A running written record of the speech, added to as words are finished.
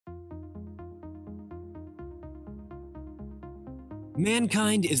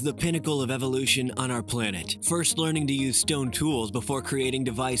Mankind is the pinnacle of evolution on our planet, first learning to use stone tools before creating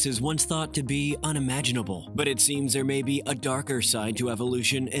devices once thought to be unimaginable. But it seems there may be a darker side to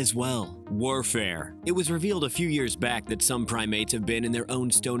evolution as well. Warfare. It was revealed a few years back that some primates have been in their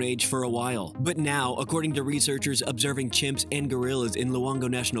own Stone Age for a while. But now, according to researchers observing chimps and gorillas in Luango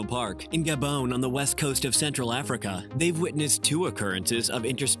National Park, in Gabon on the west coast of Central Africa, they've witnessed 2 occurrences of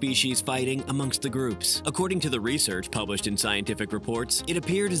interspecies fighting amongst the groups. According to the research published in scientific reports, it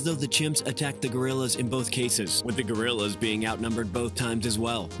appeared as though the chimps attacked the gorillas in both cases, with the gorillas being outnumbered both times as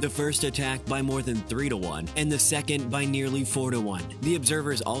well. The first attack by more than 3 to 1, and the second by nearly 4 to 1. The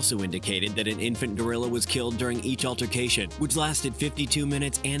observers also indicated that an infant gorilla was killed during each altercation, which lasted 52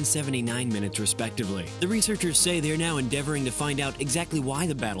 minutes and 79 minutes respectively. The researchers say they are now endeavoring to find out exactly why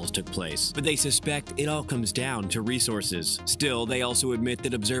the battles took place, but they suspect it all comes down to resources. Still, they also admit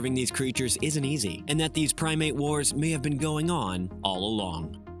that observing these creatures isn't easy, and that these primate wars may have been going on all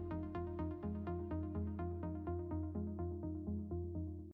along.